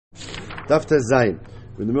Daf Tez Zayin.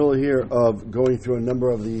 We're in the middle here of going through a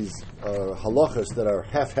number of these halachas that are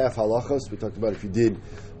half-half halachas. We talked about if you did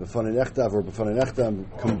b'fanei nechtav or b'fanei nechtam,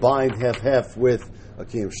 combined half-half with a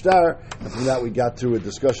kiyum shtar. And from that we got to a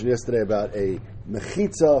discussion yesterday about a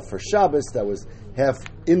mechitza for Shabbos that was half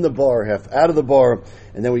in the bar, half out of the bar.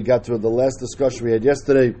 And then we got to the last discussion we had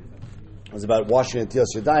yesterday. It was about washing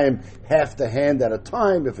Netilas Yadayim, half the hand at a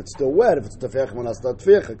time, if it's still wet, if it's tefech, manas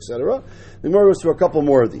tefech, etc. The Gemara goes through a couple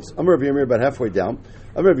more of these. Amar Rabbi Yirmiyah, about halfway down.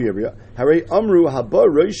 Amar Rabbi Yirmiyah, Harei Amru haba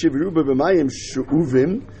roishev ruba b'mayim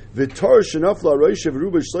shu'uvim, v'tor shenafla roishev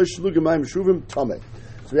ruba shlosh shluga b'mayim shu'uvim tameh.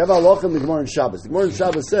 So we have halacha in the Gemara in Shabbos. The Gemara in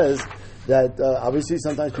Shabbos says that obviously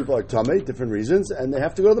sometimes people are tameh, different reasons, and they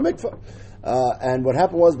have to go to the mikveh. And what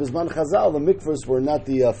happened was, Bizman Chazal, the mikvahs were not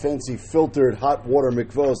the fancy filtered hot water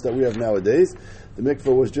mikvahs that we have nowadays. The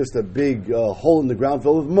mikvah was just a big hole in the ground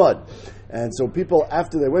filled with mud. And so people,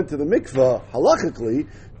 after they went to the mikvah, halachically,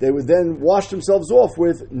 they would then wash themselves off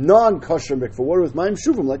with non-kosher mikvah water, with mayim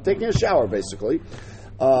shuvim, like taking a shower, basically.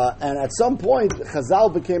 And at some point,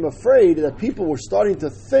 Chazal became afraid that people were starting to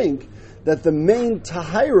think that the main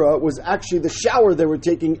tahira was actually the shower they were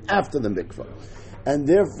taking after the mikvah. And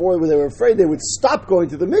therefore, they were afraid they would stop going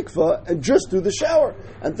to the mikveh and just do the shower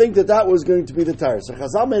and think that that was going to be the tahara. So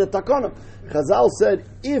Chazal made a takana. Chazal said,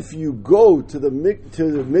 if you go to the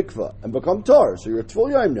mikveh and become tar, so you're a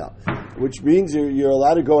tful yom now, which means you're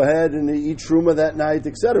allowed to go ahead and eat truma that night,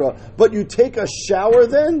 etc. But you take a shower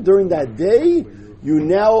then during that day, you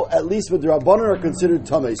now, at least with the Rabbanan, are considered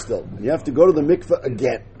tameh still. And you have to go to the mikveh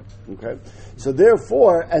again. Okay, so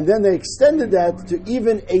therefore, and then they extended that to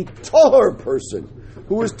even a tahor person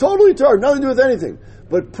who was totally tahor, nothing to do with anything,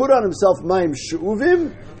 but put on himself mayim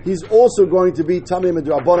she'uvim. He's also going to be tamei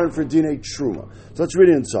midrabanan for dinei truma. So let's read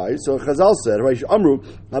it inside. So Chazal said, "Amru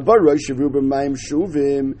habar roish shivubim mayim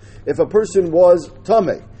she'uvim." If a person was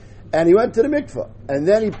tamei and he went to the mikveh and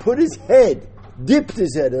then he put his head, dipped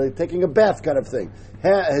his head, like taking a bath kind of thing,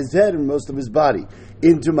 his head and most of his body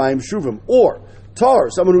into mayim shuvim, or tar,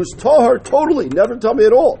 someone who's tahar totally, never tamei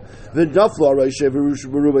at all. And they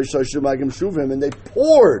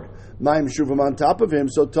poured mayim shuvim on top of him,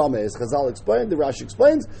 so tamei. As Chazal explained, the Rashi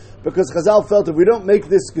explains, because Chazal felt if we don't make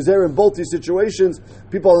this gezer in both these situations,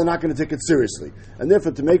 people are not going to take it seriously. And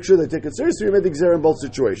therefore, to make sure they take it seriously, we made the gezer in both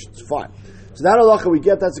situations. Fine. So that halacha we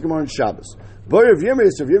get, that's the Gemara in Shabbos. What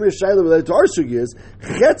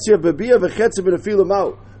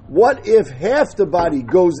if half the body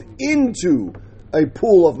goes into a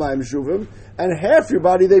pool of mayim shuvim, and half your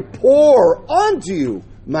body they pour onto you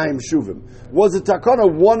mayim shuvim? Was it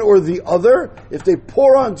takana one or the other? If they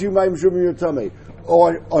pour onto you mayim shuvim, your tamei,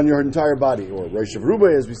 or on your entire body, or reish of ruba,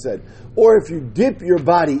 as we said, or if you dip your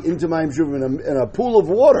body into mayim shuvim in a pool of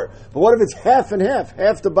water. But what if it's half and half?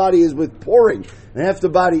 Half the body is with pouring, and half the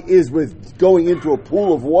body is with going into a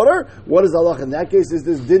pool of water. What is Allah in that case? Is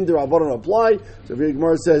this din d'Rabbanan apply? So the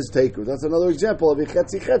Gemara says teku. That's another example of a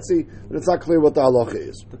chetzi, but it's not clear what the halacha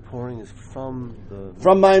is. The pouring is from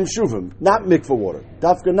mayim shuvim, not mikveh water.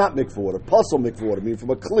 Dafka, not mikveh water. Puzzle mikveh water, meaning from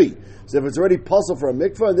a kli. So if it's already puzzle for a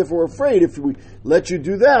mikveh, and therefore we're afraid if we let you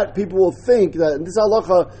do that, people will think that, and this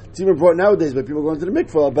halacha, it's even brought nowadays by people going to the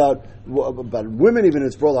mikveh about women, even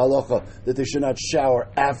it's brought halacha that they should not shower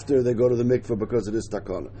after they go to the mikveh because it is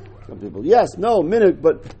takana. Some people, yes, no, minute,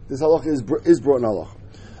 but this halacha is brought in halacha.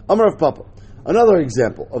 Amar of Papa. Another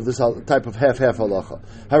example of this type of half-half halacha.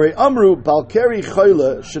 Harei Amru balkeri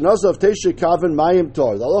choyle shenazav teishe kaven mayim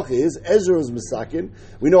tor. The halacha is Ezra is misakin.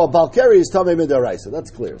 We know a balkeri is tamei midaraisa.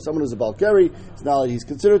 That's clear. Someone who's a balkeri, it's not that he's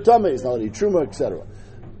considered tamei, it's not that he's truma, etc.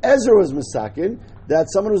 Ezra is misakin that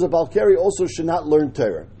someone who's a balkeri also should not learn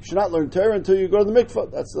Torah. You should not learn Torah until you go to the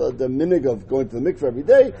mikveh. That's the minig of going to the mikveh every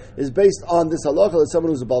day is based on this halacha that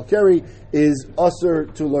someone who's a balkeri is usher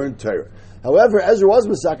to learn Torah. However, Ezra was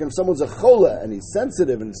misakin if someone's a chola and he's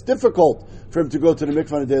sensitive and it's difficult for him to go to the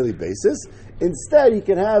mikveh on a daily basis. Instead, he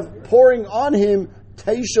can have pouring on him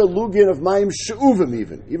teisha lugin of mayim she'uvim,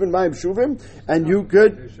 even mayim shuvim, and you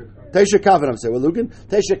could teisha kavin. I'm saying, well, lugin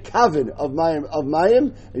teisha kavin of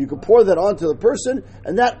mayim, and you can pour that onto the person,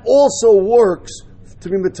 and that also works to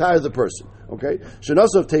be matayr the person. Okay,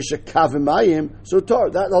 shenasav teisha kavin mayim, so tar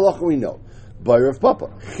that halacha we know. Bayer of Papa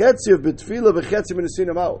chetzi of betfila v'chetzi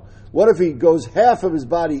minasinamau. What if he goes half of his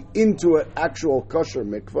body into an actual kosher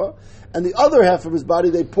mikvah, and the other half of his body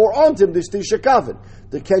they pour onto him this teisha kavin?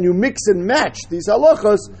 Can you mix and match these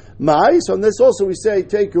halachas? Mai. So on this also we say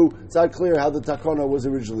teku. It's not clear how the takana was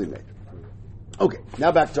originally made. Okay,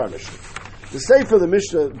 now back to our Mishnah. The Sefer of the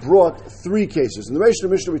Mishnah brought three cases. In the Reish of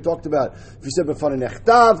the Mishnah, we talked about if you said b'fanei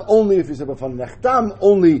nechtav only, if you said b'fanei nechtam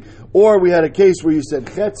only, or we had a case where you said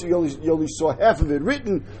chetz, you only saw half of it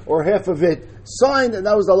written or half of it signed, and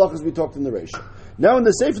that was the halachas we talked in the Reish. Now in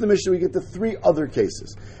the Sefer of the Mishnah, we get to three other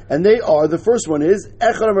cases. And they are, the first one is,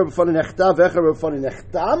 echad amar b'fanei nechtav, echad b'fanei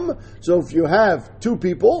nechtam. So if you have two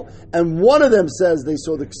people, and one of them says they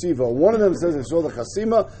saw the ksiva, one of them says they saw the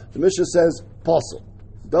chasima, the Mishnah says, pasul.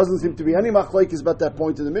 Doesn't seem to be any machlekes about that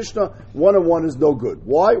point in the Mishnah. 1 and 1 is no good.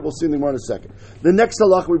 Why? We'll see in the Gemara in a second. The next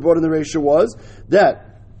halach we brought in the Reisha was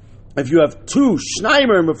that if you have two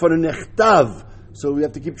shnaimer b'fanei nechtav, so we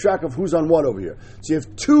have to keep track of who's on what over here. So you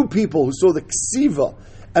have two people who saw the ksiva,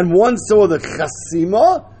 and one saw the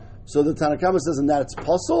chasima. So the Tanakama says in that it's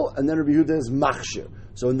pasul, and then Rabbi Yehuda is machshir.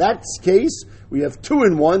 So in that case, we have 2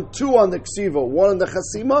 in 1, 2 on the ksiva, 1 on the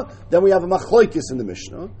chasima. Then we have a machlokes in the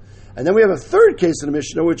Mishnah. And then we have a third case in the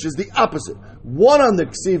Mishnah, which is the opposite. 1 on the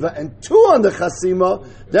ksiva and 2 on the chasima.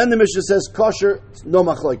 Then the Mishnah says kosher, no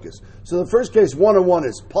machlokes. So the first case, 1 and 1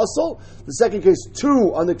 is pasul. The second case,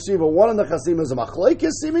 2 on the ksiva, 1 on the chasima is a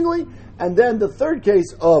machlokes seemingly. And then the third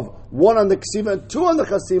case of 1 on the ksiva and 2 on the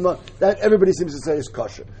chasima, that everybody seems to say is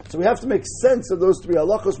kosher. So we have to make sense of those three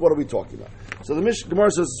halachos. What are we talking about? So the Gemara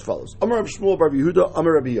says as follows: Amar Rav Shmuel bar Yehuda,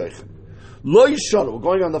 Amar Rabbi Yochanan. Lo yishanu. We're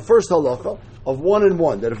going on the first halacha of 1 and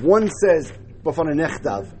 1. That if one says b'fanei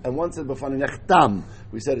nechtav and one says b'fanei nechtam,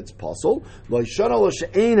 we said it's pasul. Lo yishanu lo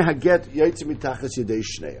she'ein haget yaitzi mitachas yedei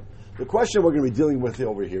shneim. The question we're going to be dealing with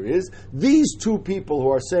over here is these two people who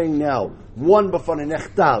are saying now one b'fanei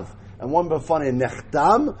nechtav and one b'fanei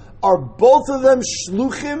nechtam, are both of them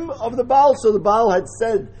shluchim of the Baal? So the Baal had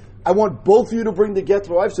said, I want both of you to bring the get to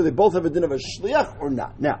my wife, so they both have a din of a shliach or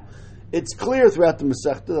not? Now, it's clear throughout the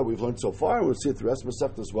Masechta that we've learned so far, and we'll see it through the rest of the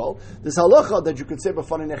Masechta as well. This halacha that you could say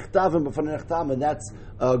b'fanei nechtav and b'fanei nechtam, and that's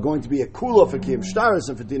going to be a kula for kiyum shtaris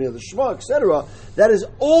and for din of the shma, etc. That is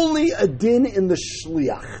only a din in the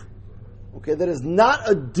shliach. Okay, that is not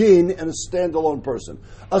a din in a standalone person.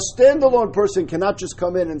 A standalone person cannot just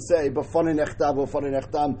come in and say b'fanei nechtav, b'fanei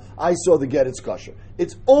nechtam, I saw the get, it's kosher.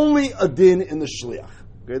 It's only a din in the shliach.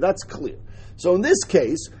 Okay, that's clear. So in this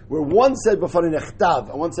case, where one said b'fanei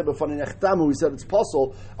nechtav and one said b'fanei nechtam, and we said it's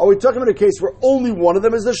pasul, are we talking about a case where only one of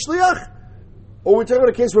them is the shliach, or are we talking about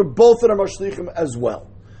a case where both of them are shliachim as well?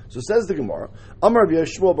 So says the Gemara, Amar Rabbi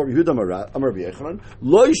Yishmael bar Yehuda Amar Rabbi Yochanan,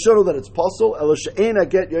 Lo yishanu that it's pasul, elo she'ein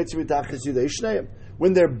haget yaitzi mitachas yedei shneim.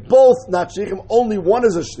 When they're both not shliachim, only one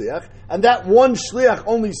is a shliach, and that one shliach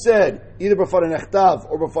only said either b'fanei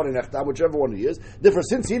nechtav or b'fanei nechtam, whichever one he is. Therefore,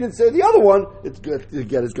 since he didn't say the other one, the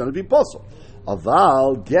get is going to be pasul.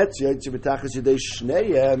 Aval get yaitzi mitachas yedei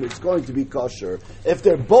shneim, it's going to be kosher. If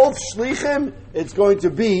they're both shliachim, it's going to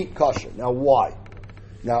be kosher. Now, why?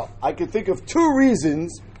 Now, I can think of two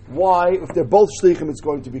reasons why, if they're both shlichim, it's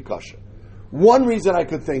going to be kosher. One reason I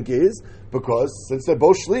could think is because since they're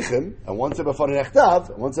both shlichim, and one said b'fanei nechtav,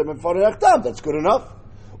 and one said b'fanei nechtam, that's good enough.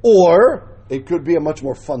 Or it could be a much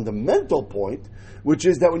more fundamental point, which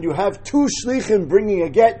is that when you have two shlichim bringing a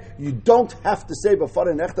get, you don't have to say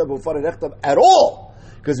b'fanei nechtam at all.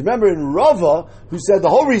 Because remember in Rava, who said the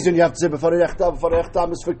whole reason you have to say b'fanei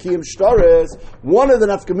nechtam is for kiyum shtaris, one of the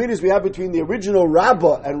nafkaminas we have between the original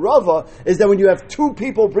Rabbah and Rava is that when you have two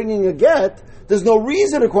people bringing a get, there's no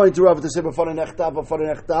reason according to Rava to say b'fanei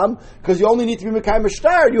nechtam, because you only need to be mekayim a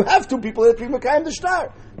shtar. You have two people that have to be mekayim the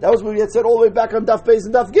shtar. That was what we had said all the way back on Daf Beis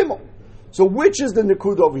and Daf Gimel. So which is the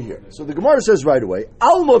nikud over here? So the Gemara says right away,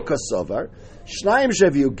 Alma kasavar, Shnayim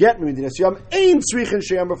sheviu get midinas yam ein tzrichin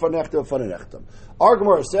sheyam b'fanei nechtam. Our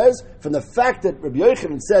Gemara says, from the fact that Rabbi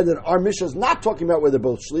Yochanan said that our Mishnah is not talking about where they're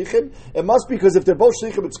both shlichim, it must be because if they're both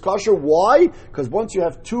shlichim, it's kosher. Why? Because once you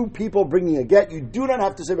have two people bringing a get, you do not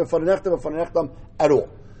have to say b'fanei nechtam at all.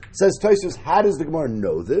 Says Tosfos, how does the Gemara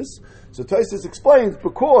know this? So Tosfos explains,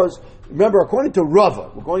 because, remember, according to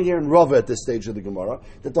Rava, we're going here in Rava at this stage of the Gemara,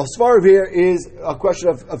 that the svarav here is a question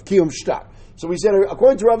of kiyum shtar. So we said,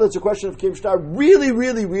 according to Rava, it's a question of kiyum shtar.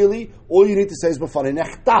 Really, all you need to say is b'fanei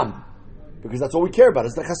nechtam. Because that's all we care about,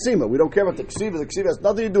 is the chasima. We don't care about the ksiva. The ksiva has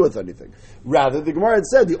nothing to do with anything. Rather, the Gemara had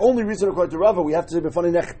said, the only reason according to Rava we have to say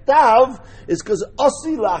b'fanei nechtav is because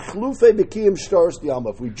asi lachlufe b'kiyum shtaris di'alma.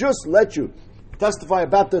 If we just let you testify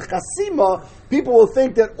about the chasima, people will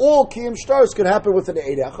think that all kiyum shtaris could happen with an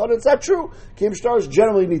eid echad. It's not true. Kiyum shtaris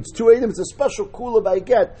generally needs two eidim. It's a special kula by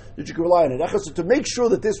get that you can rely on it. So to make sure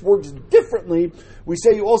that this works differently, we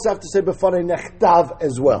say you also have to say b'fanei nechtav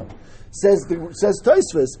as well. Says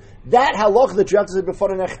Tosfos, that halach that you have to say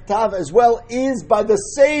b'fanei nechtav as well is by the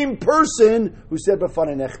same person who said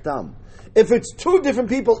b'fanei nechtam. If it's two different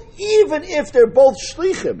people, even if they're both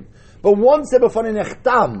shlichim, But one said b'fanei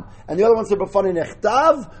nechtam, and the other one said b'fanei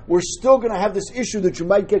nechtav, we're still going to have this issue that you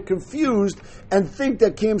might get confused and think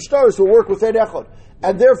that kiyum shtaris will work with ein echad.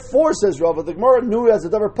 And therefore, says Rava, the Gemara knew as a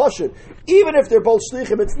davar pashut, even if they're both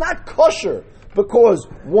shlichim, it's not kosher because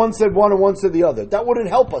one said one and one said the other. That wouldn't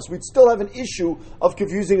help us. We'd still have an issue of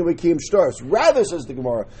confusing it with kiyum shtaris. Rather, says the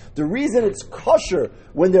Gemara, the reason it's kosher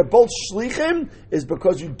when they're both shlichim is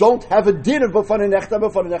because you don't have a din of b'fanei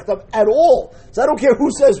nechtam at all. So I don't care who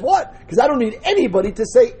says what, because I don't need anybody to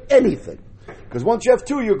say anything. Because once you have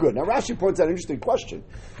two, you're good. Now Rashi points out an interesting question.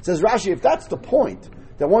 It says, Rashi, if that's the point,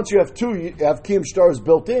 that once you have two, you have kiyum shtaris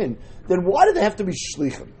built in, then why do they have to be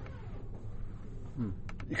shlichim?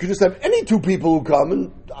 You could just have any two people who come,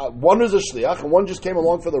 and one is a shliach, and one just came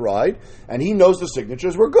along for the ride, and he knows the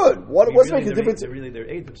signatures. We're good. What's making a difference? They're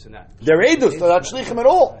edus in that. They're edus. They're not shlichim at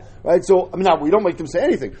all, right? So we don't make them say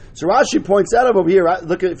anything. So Rashi points out over here.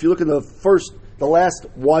 If you look in the last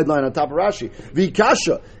wide line on top of Rashi,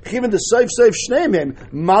 Vikasha, even the seif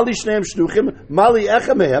shneim mali shneim shnuchim mali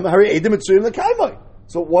echamehem hari edim etzuyim lekayvai.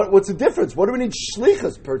 So what's the difference? What do we need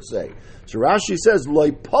shlichas per se? So Rashi says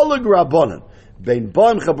loy polig rabbanan. No, this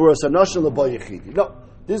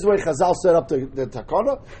is the way Chazal set up the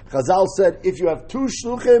takana. Chazal said if you have two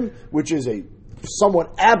shluchim, which is a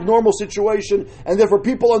somewhat abnormal situation, and therefore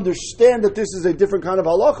people understand that this is a different kind of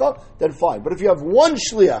halacha, then fine. But if you have one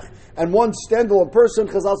shliach and one standalone person,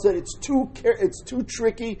 Chazal said it's too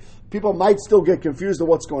tricky. People might still get confused of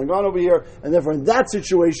what's going on over here, and therefore in that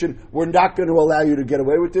situation, we're not going to allow you to get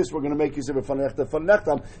away with this. We're going to make you say b'fanei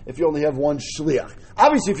nechtam if you only have one shliach.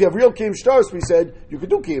 Obviously, if you have real kiyum shtaris, we said you could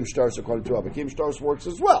do kiyum shtaris according to Rabbi. Kiyum shtaris works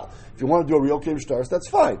as well. If you want to do a real kiyum shtaris, that's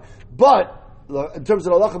fine. But in terms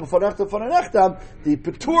of halacha b'fanei nechtam, the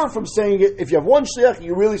patur from saying it, if you have one shliach,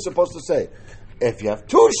 you're really supposed to say it. If you have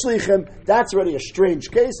two shlichim, that's already a strange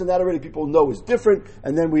case, and that already people know is different,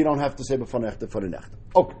 and then we don't have to say b'fanei nechtam.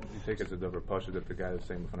 Okay. You take it as a davar pasha that the guy is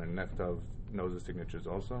saying b'fanei nechtav knows the signatures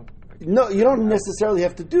also? No, you don't necessarily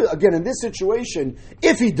have to do it. Again, in this situation,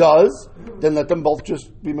 if he does, then let them both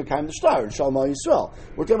just be Mekayim the Shtar and Shalom Al Yisrael.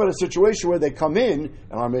 We're talking about a situation where they come in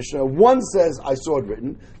our Mishnah, one says, I saw it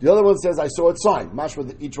written, the other one says, I saw it signed.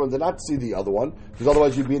 Mashma, each one did not see the other one, because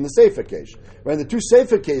otherwise you'd be in the Sefer case. Right? In the two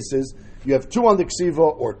Sefer cases, you have two on the Ksiva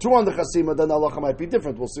or two on the Chasima, then the halacha might be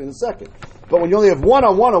different. We'll see in a second. But when you only have one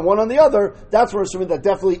on one and one on the other, that's where we're assuming that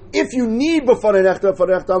definitely, if you need b'fanei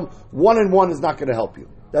nechtam, one and one is not going to help you.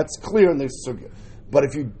 That's clear in the sugya. But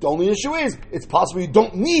if the only issue is, it's possible you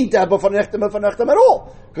don't need to have b'fanei nechtam at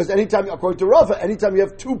all. Because anytime, according to Rava, anytime you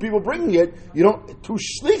have two people bringing it, two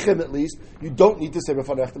shlichim at least, you don't need to say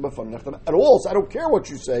b'fanei nechtam at all. So I don't care what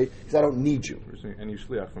you say, because I don't need you. We're saying any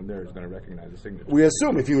shliach from there is going to recognize the signature. We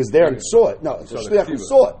assume if he was there and saw it. No, it's a shliach who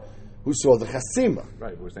saw it. Who saw the chasima?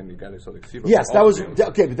 Right, we're saying the guy that saw the ksiva. Yes, that was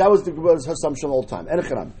okay, but that was the Gemara's assumption all the time.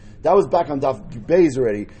 That was back on Daf Beis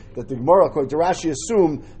already. That the Gemara, according to Rashi,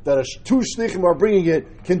 assumed that two shlichim are bringing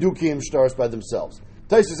it can do kiyum shtaris by themselves.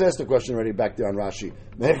 Taisus asked the question already back there on Rashi.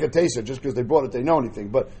 Just because they brought it, they know anything.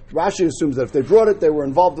 But Rashi assumes that if they brought it, they were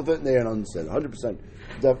involved with it, and they understand 100%,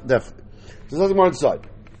 definitely. So that's the more inside.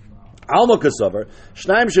 Alma kasavar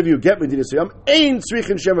shnaim shavu get medinasiyam ein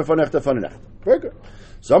tzrichin shem v'fanech tafanech. Very good.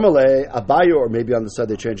 Zamalei, Abayo, or maybe on the side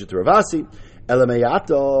they change it to Ravasi.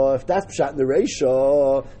 Elameyato, if that's pshat in the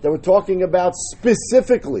Reisha, they were talking about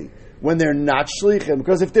specifically when they're not shlichim.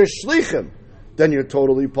 Because if they're shlichim, then you're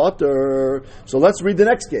totally potter. So let's read the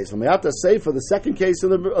next case. Elameyato say for the second case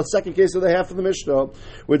of the half of the Mishnah,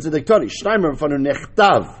 where it's a diktani. Shnaimer v'fanu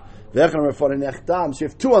nechtav. So you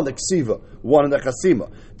have two on the ksiva, one on the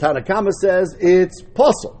chasima. Tanakama says it's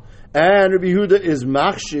possible. And Rabbi Yehuda is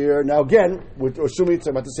machshir. Now again, we're assuming it's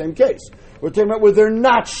about the same case. We're talking about where they're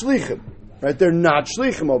not shlichim. Right? They're not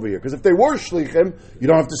shlichim over here. Because if they were shlichim, you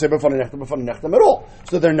don't have to say b'fanei nechtam at all.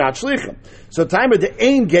 So they're not shlichim. So time of the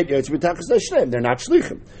ain get yotzi b'tachas shneim. They're not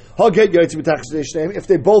shlichim. Ha get yotzi b'tachas shneim. If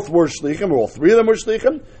they both were shlichim, or all three of them were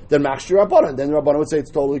shlichim, then machshir rabbanan. Then the rabbanan would say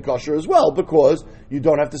it's totally kosher as well, because you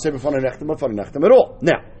don't have to say b'fanei nechtam at all.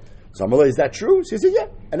 Now, so Amalei, is that true? So he said, yeah.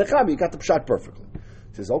 And the Chabi, you got the pshat perfectly.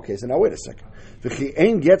 He says, okay, so now wait a second. Wait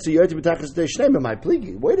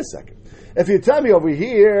a second. If you tell me over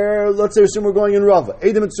here, let's say assume we're going in Rava,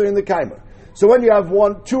 Edim and in the Kaimer. So when you have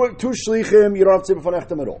two shlichim, you don't have to say b'fanei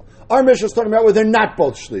nechtam at all. Our Mishnah is talking about where they're not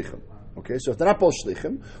both shlichim. Okay, so if they're not both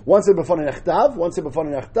shlichim, one say b'fanei nechtav, one say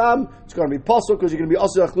b'fanei nechtam, it's going to be possible because you're going to be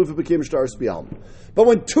also achlufa b'kim shtaris b'yalma. But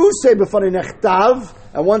when two say b'fanei nechtav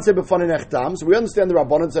and one say b'fanei nechtam, so we understand the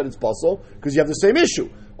Rabbanan said it's possible because you have the same issue.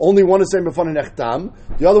 Only one is saying b'fanei nechtam,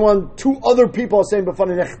 the other one, two other people are saying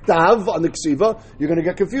b'fanei nechtav on the ksiva. You're going to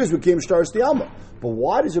get confused with kim shtaris b'yalma. But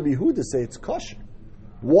why does Rabbi Yehuda say it's kosher?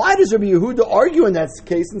 Why does Rabbi Yehuda argue in that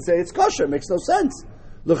case and say it's kosher? It makes no sense.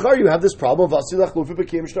 L'char, you have this problem of Asilach Lufi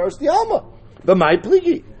became Shtaris Dialma. But my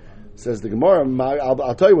pligi. Says the Gemara,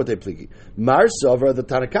 I'll tell you what they pligi. Mar Savra, the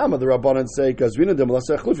Tanakama, the Rabbanan say, Gazvina de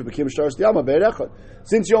Malasech Lufi became Shtaris Dialma Be'erechad.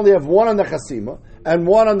 Since you only have one on the Chasima, and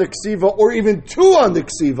one on the Ksiva, or even two on the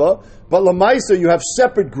Ksiva, but Lamaisa, you have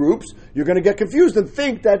separate groups, you're going to get confused and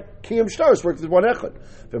think that Kiyam Shtaris works with one Echad.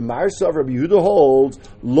 The Mar Savra, Rabbi Yehuda holds,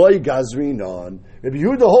 Loi Gazrinon. Rabbi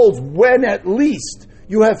Yehuda holds when at least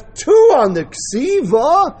you have two on the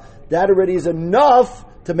Ksiva, that already is enough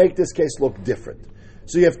to make this case look different.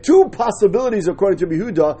 So you have two possibilities, according to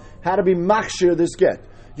Yehuda, how to be machshir this get.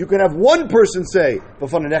 You can have one person say,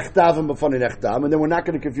 B'fanin echtav and B'fanin echtam, and then we're not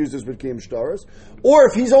going to confuse this with Kiyam Shtaris. Or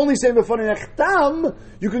if he's only saying B'fanin echtam,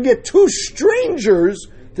 you can get two strangers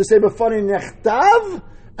to say B'fanin echtav,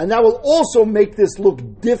 and that will also make this look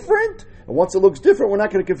different. And once it looks different, we're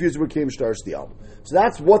not going to confuse it with Kiyam Shtaris Dial. So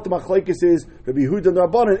that's what the machlekes is, Rabbi Yehuda and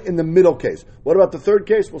Rabbanan in the middle case. What about the third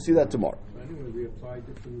case? We'll see that tomorrow. We apply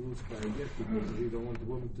different rules by get because we don't want the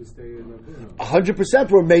woman to stay in a 100%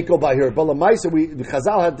 we're mako by here. But Lamaisa, the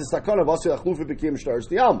Chazal had this takana of Asil Achlufi became Shtaris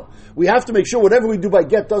Dialma. We have to make sure whatever we do by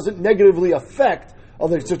get doesn't negatively affect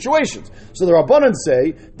other situations. So the Rabbanan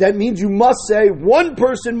say that means you must say one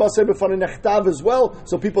person must say B'fanin Echtav as well,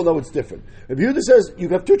 so people know it's different. Rabbi Yehuda says you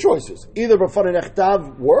have two choices: either B'fanin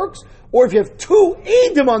Echtav works, or if you have two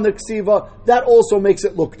Eidim on the Ksiva, that also makes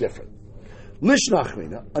it look different.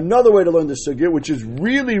 Lishnachmina, another way to learn the sugya, which is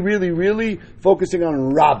really, really, really focusing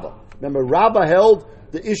on Rabbah. Remember, Rabbah held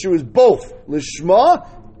the issue is both Lishma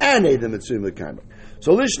and Eidim Mitzvim L'Kaimak.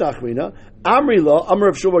 So Lishnachmina, Amri La, Amr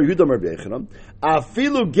of Shulva Yehuda Amr B'Yechanam,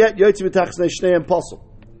 Afilu get Yotzi B'Tach Snei Shnei and Pasul.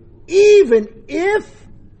 Even if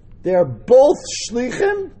they're both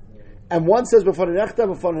Shlichim, and one says B'fanin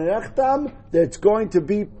Echtam, that it's going to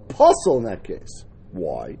be Pasul in that case.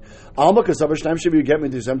 Why?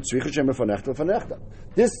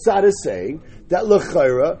 This tzad is saying that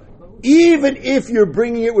l'chayra, even if you're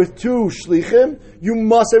bringing it with two shlichim, you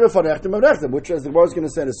must have a fanechtam, which, as the Gemara is going to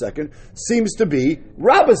say in a second, seems to be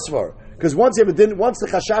Rabbah's svar. Because once you have a din, once the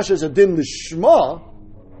chashash is a din lishma,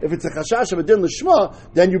 if it's a chashash of a din lishma,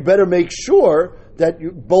 then you better make sure that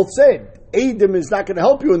you both say it. Eidim is not going to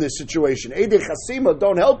help you in this situation. Eidei Chasima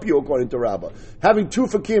don't help you, according to Rabbah. Having two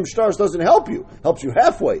Fakiyim Shtars doesn't help you. Helps you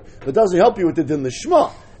halfway, but doesn't help you with the Din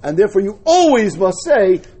Lishma. And therefore you always must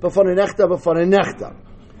say, B'fanin Echta, B'fanin Echta.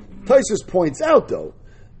 Taisus points out, though,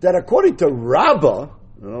 that according to Rabbah,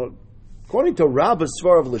 according to Rabbah's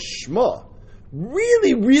Svar of Lishma,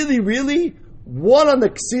 really, really, really, one on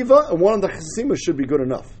the Ksiva and one on the Chasima should be good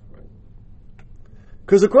enough.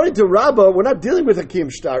 Because according to Rabbah, we're not dealing with a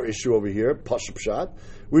Kiyam Shtar issue over here, Pashup Pshat.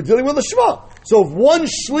 We're dealing with a Shema. So if one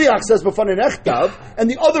Shliach says B'fanin Echtav, and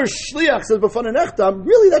the other Shliach says B'fanin Echtav,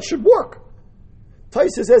 really that should work.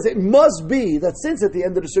 Taisa says it must be that since at the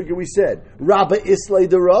end of the sugya we said, Rabbah Islay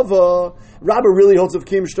de Rava, Rabbah really holds of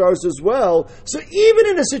Kiyam Shtars as well. So even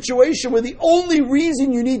in a situation where the only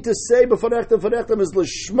reason you need to say B'fanin Echtav is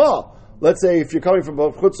Lishma, let's say if you're coming from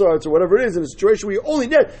Chutzarts or whatever it is, in a situation where you only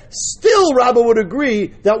need, still Rabbah would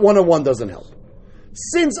agree that one-on-one doesn't help.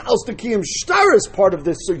 Since Alstakiyim Shtar is part of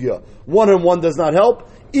this sugya, one-on-one does not help,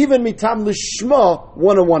 even Mitam Lishma,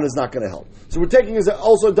 one-on-one is not going to help. So we're taking as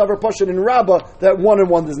also a Davar Pashan in Rabbah that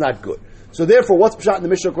one-on-one is not good. So therefore, what's Pshat in the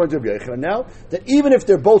Mishnah according to Rabbi Yochanan now? That even if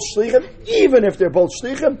they're both Shlichim,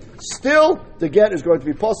 still the get is going to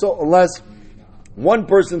be Pasal unless one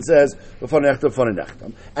person says B'fanin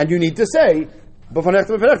Echtam, and you need to say B'fanin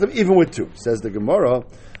Echtam even with two. Says the Gemara,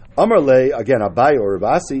 Amar Le, again Abai or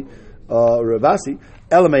Ravasi,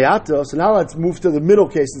 Elamayata. So now let's move to the middle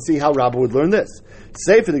case and see how Rabbah would learn this.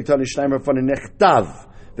 Say for the Ketani Shneimer B'fanin Echtav.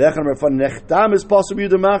 V'echan B'fanin Echtam is possible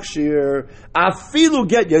Yudah Machshir. Afilu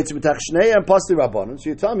get Yotzi B'tach Shnei and Pasli Rabbanon. So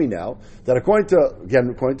you tell me now that according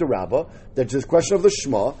to Rabbah, that's just a question of the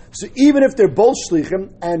Shema. So even if they're both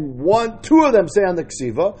Shlichim and two of them say on the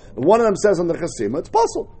Ksiva, and one of them says on the Chasima, it's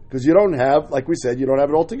possible because you don't have, like we said, you don't have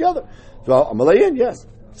it all together. So Amalayin, yes.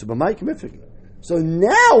 So B'mai K'mifik. So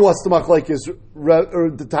now what's the machlekes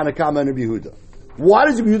or the Tanakama and Rabbi Yehuda? Why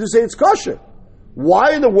does Rabbi Yehuda say it's kosher?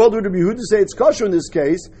 Why in the world would Rabbi Yehuda say it's kosher in this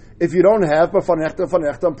case if you don't have B'fanin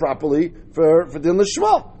Echtam properly for Din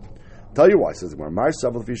L'Shma? Tell you why. Says the Gemara, Mar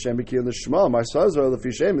Sav L'fi Shem B'Kiyah L'Shma, Mar Sazar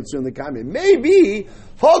L'fi Shem Mitzvim L'Kami. Maybe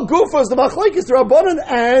Ha'Gufa is the machlekes, the Rabbanan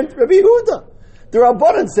and Rabbi Yehuda. The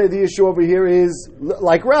Rabbanan say the issue over here is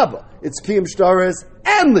like Rabbah. It's Kiyam Shtaris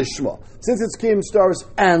and Lishma. Since it's Kiyam Shtaris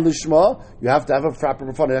and Lishma, you have to have a proper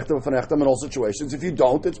B'fanin Echtam in all situations. If you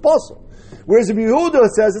don't, it's possible. Whereas if Yehuda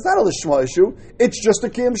says it's not a Lishma issue, it's just a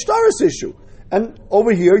Kiyam Shtaris issue. And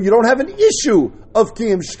over here, you don't have an issue of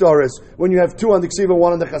kiyum shtaris when you have two on the ksiva,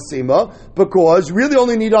 one on the chasima, because you really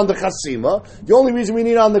only need on the chasima. The only reason we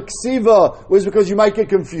need on the ksiva was because you might get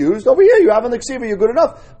confused. Over here, you have on the ksiva, you're good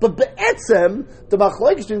enough. But be'etzem, the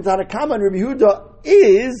machlokes between Tanakama and Rabbi Yehuda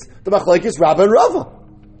is the machlokes Rabba and Rava.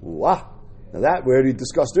 Wow. Now that we already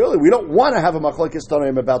discussed earlier. We don't want to have a machlokes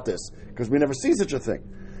tanoim about this because we never see such a thing.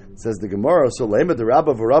 Says the Gemara, so lema the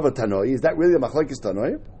Rabba v'Rava tanoi. Is that really a machlokes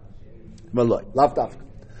tanoim? Malay, lav dafka.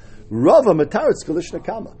 Rava mataritz kalishna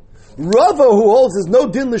kama. Rava, who holds there's no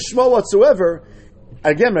din lishma whatsoever.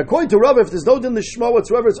 Again, according to Rava, if there's no din lishma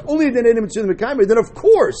whatsoever, it's only din edim mitzvah mekayim. Then, of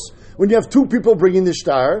course, when you have two people bringing the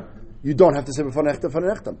shtar, you don't have to say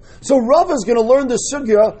b'fanechtam. So Rava is going to learn the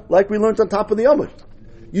sugya like we learned on top of the Amud.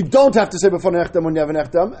 You don't have to say b'fanechtam when you have an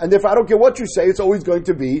echtam, and therefore I don't care what you say, it's always going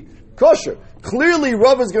to be kosher. Clearly,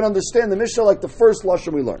 Rava is going to understand the Mishnah like the first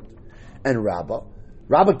lashon we learned, and Rabba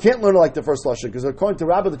can't learn it like the first lashon, because according to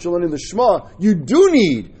Rabba that you're learning the Shema, you do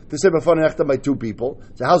need to say b'fanei echtam by two people.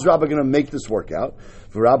 So how's Rabba going to make this work out?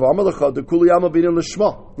 For Rabba Amalecha, the kuli yama b'nin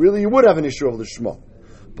l'shma. Really, you would have an issue of the Shema.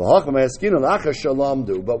 But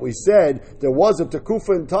we said there was a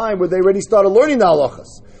tekufa in time where they already started learning the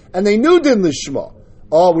halachas, and they knew din l'shma.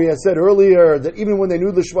 Oh, we had said earlier that even when they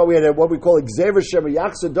knew the Shema, we had what we call Xavier Shem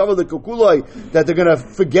Yachsa Davar the Kukulai, that they're going to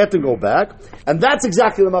forget and go back. And that's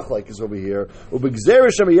exactly the machlokes over here.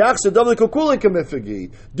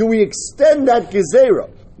 Do we extend that Gezerah?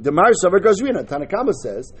 The Mar Savar Gazrina, Tanakama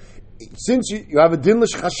says, since you have a din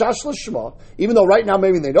l'chashash l'shma, even though right now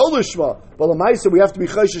maybe they know l'shma, but l'maisa we have to be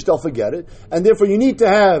chayshish, they'll forget it, and therefore you need to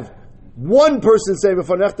have one person say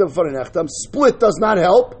v'fanechtam, split does not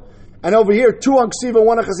help. And over here, two on ksiva,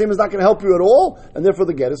 one on chasim is not going to help you at all, and therefore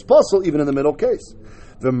the get is possible, even in the middle case.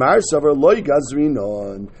 V'mar savar loy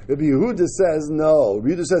gazrinon. Rabbi Yehuda says no.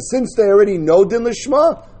 Rabbi Yehuda says since they already know din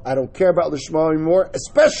lishma, I don't care about lishma anymore.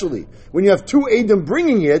 Especially when you have two edim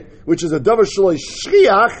bringing it, which is a davar shaloi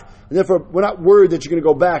shchiach, and therefore we're not worried that you're going to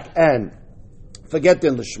go back and forget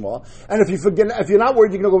din lishma. And if you're not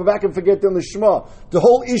worried, you're going to go back and forget din lishma. The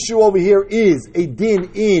whole issue over here is a din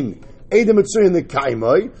in Eidim Mitzvah in the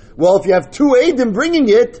Kaimai. Well, if you have two Eidim bringing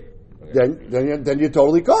it, then you're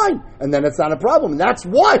totally fine. And then it's not a problem. And that's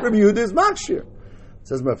why Rabbi Yehuda is Makshir.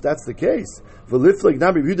 Says, if that's the case,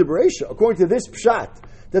 according to this Pshat,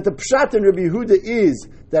 that the Pshat in Rabbi Yehuda is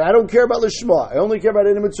that I don't care about Lishma, I only care about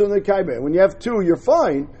Eidim Mitzvah in the Kaimai. When you have two, you're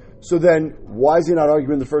fine. So then, why is he not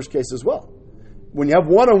arguing the first case as well? When you have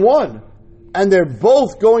one-on-one, and they're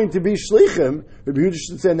both going to be shlichim, Rabbi Yehuda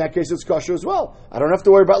should say in that case it's kosher as well. I don't have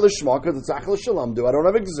to worry about lishma because it's achal shalamdu. I don't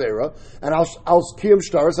have a gezerah, and I'll kiyum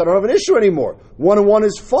shtaris. I don't have an issue anymore. One and one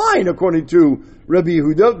is fine according to Rabbi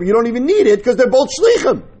Yehuda, but you don't even need it because they're both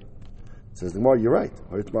shlichim. Says the Gemara, you're right.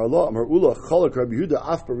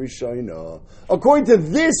 According to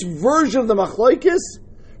this version of the machlokes,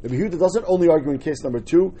 Rabbi Yehuda doesn't only argue in case number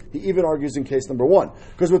 2; he even argues in case number 1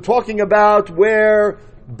 because we're talking about where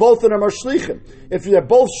both of them are shlichim. If they're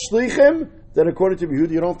both shlichim, then according to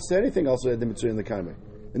Yehuda, you don't have to say anything else in the mitzvah in the kaimei.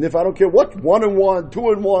 And if I don't care what 1 and 1, 2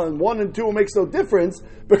 and 1, 1 and 2 makes no difference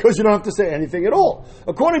because you don't have to say anything at all.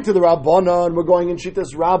 According to the Rabbanan, we're going in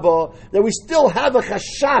Shitas Rabbah that we still have a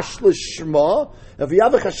chashash l'shma. If you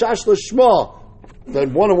have a chashash l'shma,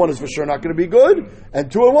 then 1 and 1 is for sure not going to be good, and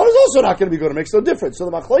 2 and 1 is also not going to be good. It makes no difference. So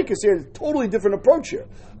the machlokes here is a totally different approach here.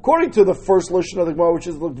 According to the first lashon of the Gemara, which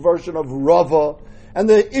is the version of Rava, and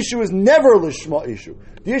the issue is never a lishma issue.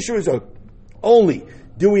 The issue is only,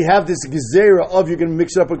 do we have this gezerah of you're going to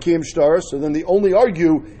mix it up with kiyum shtar? So then they only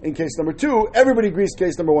argue in case number 2. Everybody agrees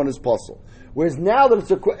case number 1 is possible. Whereas now that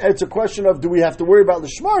it's a question of do we have to worry about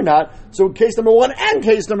lishma or not? So in case number 1 and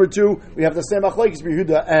case number 2, we have the same machlokes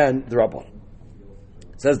Yehuda and the Rabban.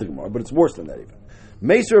 Says the Gemara, but it's worse than that even.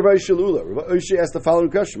 Meiser Rav Shalula. Rav Oshi asked the following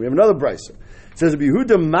question. We have another brisa. It says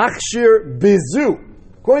Yehuda machshir bizu.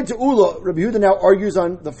 According to Ula, Rabbi Yehuda now argues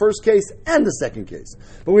on the first case and the second case.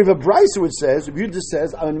 But we have a brisa which says, Rabbi Yehuda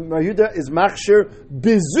says, Rabbi Yehuda is machshir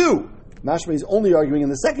bizu. Mashma is only arguing in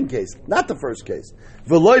the second case, not the first case.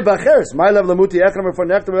 V'loy b'acheres, ma'alev lamuti echem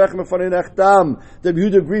efanechtam echem efanechtam. Rabbi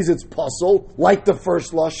Yehuda agrees it's puzzle, like the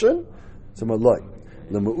first lashon. So ma'loy.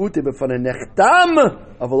 Lamuti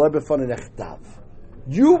b'fanechtam, av'loy b'fanechtav.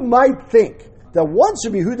 You might think that once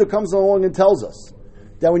Rabbi Yehuda comes along and tells us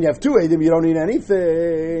that when you have 2 edim, you don't need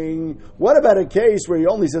anything. What about a case where he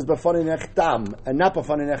only says b'fanei nechtam and not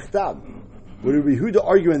b'fanei nechtam? Would Rabbi Yehuda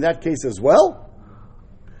argue in that case as well?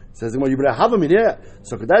 Says well, you better have him in here.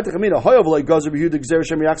 So he doesn't care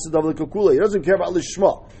about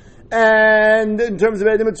lishma. And in terms of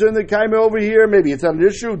Edim Mitzvah, the Kaime over here, maybe it's not an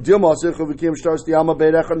issue.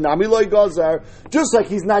 Just like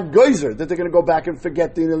he's not geyser, that they're going to go back and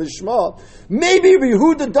forget the Lishma. Maybe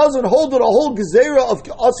Yehuda doesn't hold it a whole gezerah of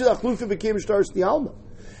Asil Achlufi V'Kim Shtaris Dialma.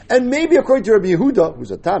 And maybe according to Rabbi Yehuda,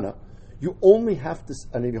 who's a Tana, you only have to,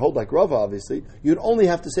 and if you hold like Rava, obviously, you'd only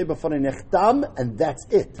have to say B'fanei Nechtam, and that's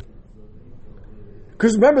it.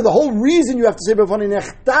 Because remember, the whole reason you have to say B'fanei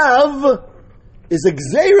Nechtav is a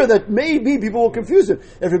gzeira that maybe people will confuse it.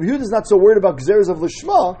 If Rabbi Yehuda is not so worried about gzeiras of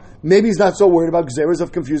Lishma, maybe he's not so worried about gzeiras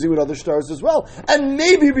of confusing with other stars as well. And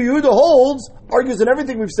maybe Rabbi Yehuda argues in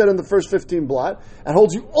everything we've said in the first 15 blot, and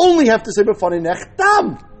holds you only have to say B'fanei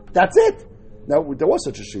Nechtam. That's it. Now, there was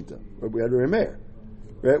such a shita. We had Rabbi Meir.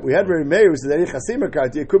 Right? We had Rabbi Meir who said that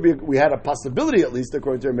it could be, we had a possibility at least,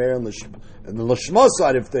 according to Rabbi Meir, on the Lishma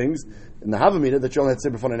side of things, in the Havamina, that you only had to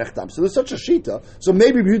say before Nechtam. So there's such a shita. So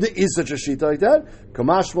maybe Yehuda is such a shita like that.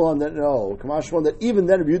 Kamashmal on that, no. Kamashmal on that even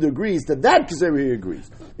then Yehuda agrees that Kazeri he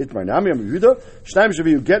agrees. Itmar Nami Am Yehuda, Shnaim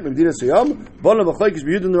Shavi get Medina Siyam, Bona V'Chaykish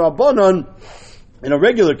Yehuda and Rabbanon, in a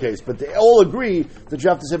regular case, but they all agree that you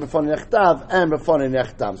have to say before Nechtav and before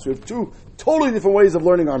Nechtam. So we have two totally different ways of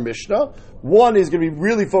learning our Mishnah. One is going to be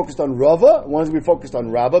really focused on Rava, one is going to be focused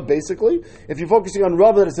on Rabba, basically. If you're focusing on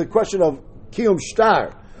Rava, then it's a question of Kiyum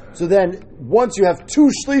Shtar. So then, once you have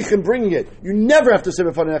two shlichim bringing it, you never have to say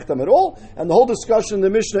b'fanei nechtam at all. And the whole discussion in the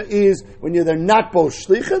Mishnah is when they're not both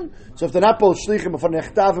shlichim. So if they're not both shlichim, b'fanei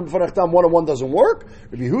nechtav and b'fanei nechtam, one on one doesn't work.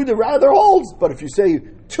 Rabbi Yehuda rather holds, but if you say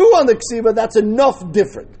two on the ksiva, that's enough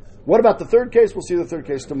different. What about the third case? We'll see the third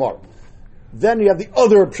case tomorrow. Then you have the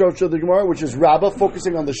other approach of the Gemara, which is Rabbah,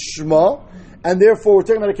 focusing on the Shema. And therefore, we're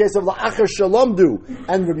talking about a case of La'achar Shalom Du.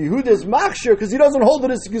 And Rabbi Yehuda is Machshir, because he doesn't hold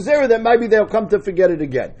it as Gezerah, that maybe they'll come to forget it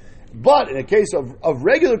again. But in a case of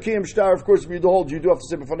regular Kiyam Shtar, of course, if you do hold, you do have to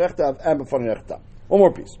say B'fanei Nechtav and B'fanei Nechtam. One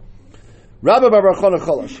more piece. Rabba Bar Chana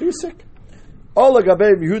Chalash. He was sick. All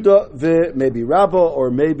Gabei Yehuda, maybe Rabba,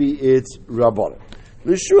 or maybe it's Rabbana.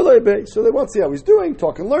 So they want to see how he's doing,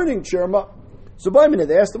 talking, learning, cheer him up. So by minute,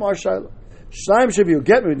 they asked him, Shaila. When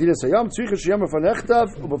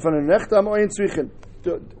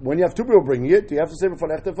you have two people bringing it, do you have to say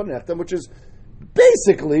b'fanei nechtam, which is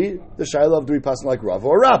basically the shaila of do we pass like Rava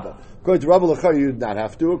or Rabba. According to Rabba L'cha, you would not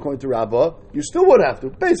have to. According to Rabba, you still would have to.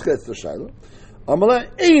 Basically, that's the shaila. Amala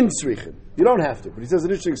ein tzrichin. You don't have to. But he says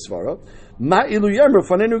an interesting svara.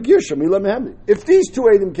 If these two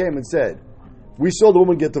Eidim came and said, we saw the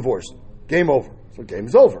woman get divorced, game over. So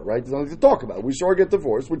game's over, right? There's nothing to talk about. We saw her get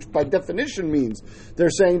divorced, which by definition means they're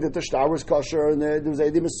saying that the shtar was kosher and there was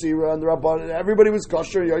Eidim Asira and the Rabban, and everybody was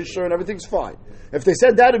kosher, Yosher, and everything's fine. If they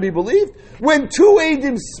said that, it'd be believed. When two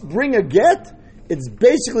Eidim bring a get, it's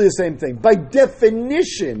basically the same thing. By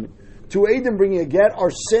definition, two Eidim bringing a get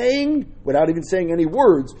are saying, without even saying any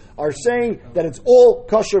words, are saying that it's all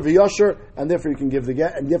kosher v'yosher, and therefore you can give the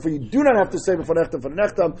get, and therefore you do not have to say b'fanei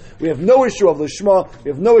nechtam. We have no issue of lishma,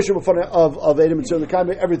 we have no issue of Eidim and the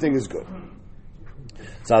Kaime, everything is good.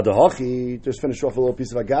 Tzadahachi, just finish off a little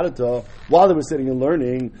piece of Agadata, while they were sitting and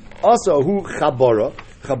learning, also who Chabara.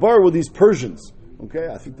 Chabara were these Persians, okay,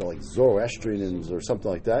 I think they're like Zoroastrians or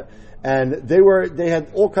something like that, and they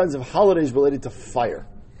had all kinds of holidays related to fire.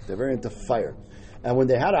 They're very into fire. And when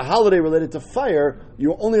they had a holiday related to fire, you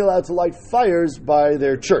were only allowed to light fires by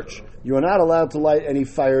their church. You were not allowed to light any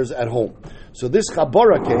fires at home. So this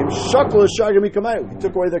Chabara came, Shakla Shagami Kamayu. He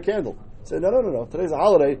took away their candle. He said, no. Today's a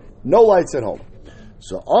holiday, no lights at home.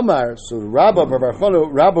 So Amar, Rabba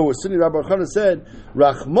was sitting, Rabba Bar Chana said,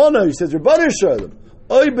 Rachmana, he says, Rebbeinu Shalom,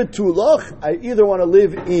 Oy betulach, I either want to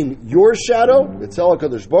live in your shadow, B'tzal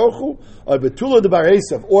HaKadosh Baruch Hu, or betula de Bar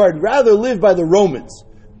Esav, or I'd rather live by the Romans.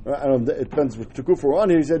 I don't know, it depends which Tukuf we're on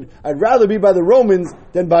here. He said, I'd rather be by the Romans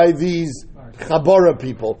than by these Chabara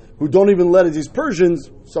people who don't even let us, these Persians,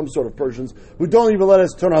 some sort of Persians, who don't even let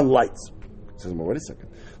us turn on lights. He says, well, wait a second.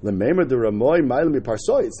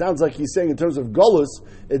 It sounds like he's saying in terms of Golos,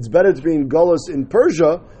 it's better to be in Golos in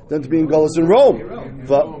Persia than to be in Golos in Rome.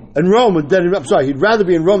 He'd rather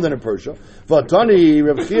be in Rome than in Persia. What's the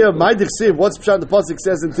pasuk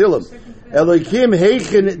says in Tehillim? Elohim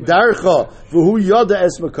heichen darcha v'hu yada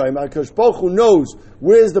es makayim. HaKadosh Baruch Hu knows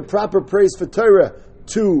where's the proper praise for Torah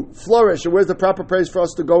to flourish, and where's the proper praise for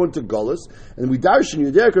us to go into Golos. And we darshan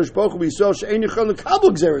you there, HaKadosh Baruch Hu b'yisrael she'ein yichon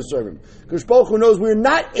l'kabel gzeres servim. HaKadosh Baruch Hu knows we're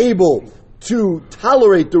not able to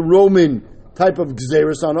tolerate the Roman type of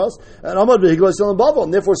gzeres on us, and Amad v'higla still in Bavel,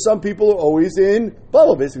 and therefore some people are always in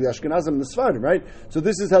Bavel, basically Ashkenazim and the Sfardim, right? So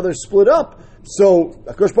this is how they're split up. So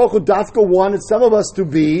HaKadosh Baruch Hu Dafka wanted some of us to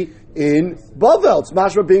be in Bavel. It's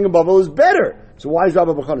mashma being in Bavel is better. So why is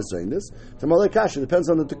Rabbi Bar Chana saying this? It depends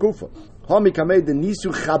on the Tekufa. Hamikamei the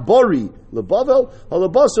nisu chabori lebavel,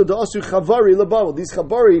 halabaso the asu chavari lebavel. These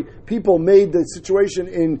chabari people made the situation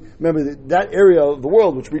in, remember, that area of the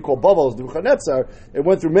world, which we call Bavel, Nebuchadnezzar, it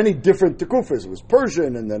went through many different tekufas. It was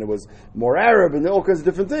Persian, and then it was more Arab, and all kinds of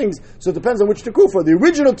different things. So it depends on which tekufa. The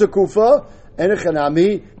original tekufa, and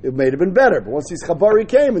Echanami, it may have been better. But once these chabari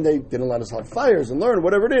came, and they didn't let us have fires and learn,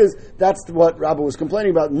 whatever it is, that's what Rabbah was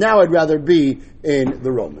complaining about. Now I'd rather be in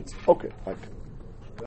the Romans. Okay, fine.